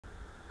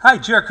Hi,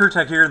 J.R.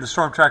 Kurtek here in the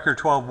Storm Tracker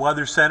 12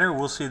 Weather Center.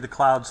 We'll see the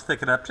clouds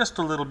thicken up just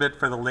a little bit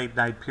for the late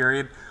night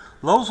period.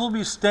 Lows will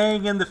be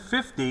staying in the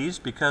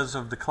 50s because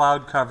of the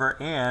cloud cover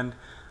and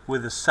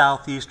with a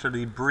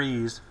southeasterly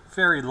breeze,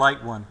 very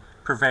light one,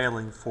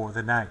 prevailing for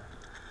the night.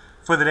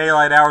 For the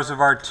daylight hours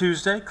of our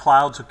Tuesday,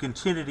 clouds will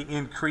continue to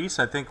increase.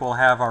 I think we'll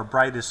have our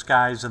brightest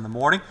skies in the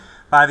morning.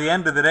 By the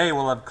end of the day,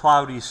 we'll have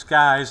cloudy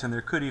skies, and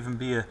there could even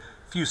be a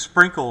few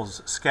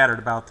sprinkles scattered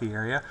about the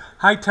area.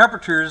 High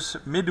temperatures,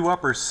 mid to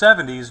upper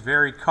 70s,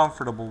 very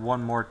comfortable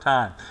one more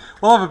time.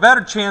 We'll have a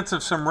better chance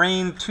of some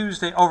rain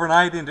Tuesday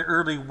overnight into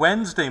early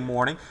Wednesday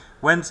morning.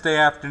 Wednesday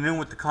afternoon,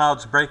 with the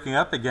clouds breaking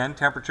up again,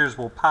 temperatures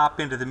will pop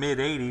into the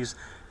mid-80s,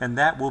 and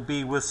that will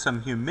be with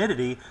some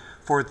humidity.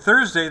 For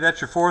Thursday,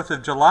 that's your 4th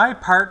of July,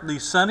 partly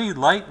sunny,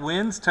 light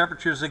winds,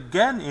 temperatures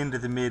again into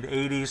the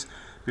mid-80s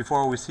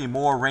before we see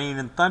more rain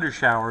and thunder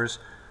showers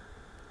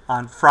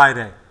on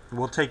Friday.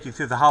 We'll take you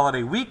through the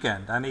holiday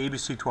weekend on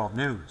ABC 12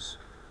 News.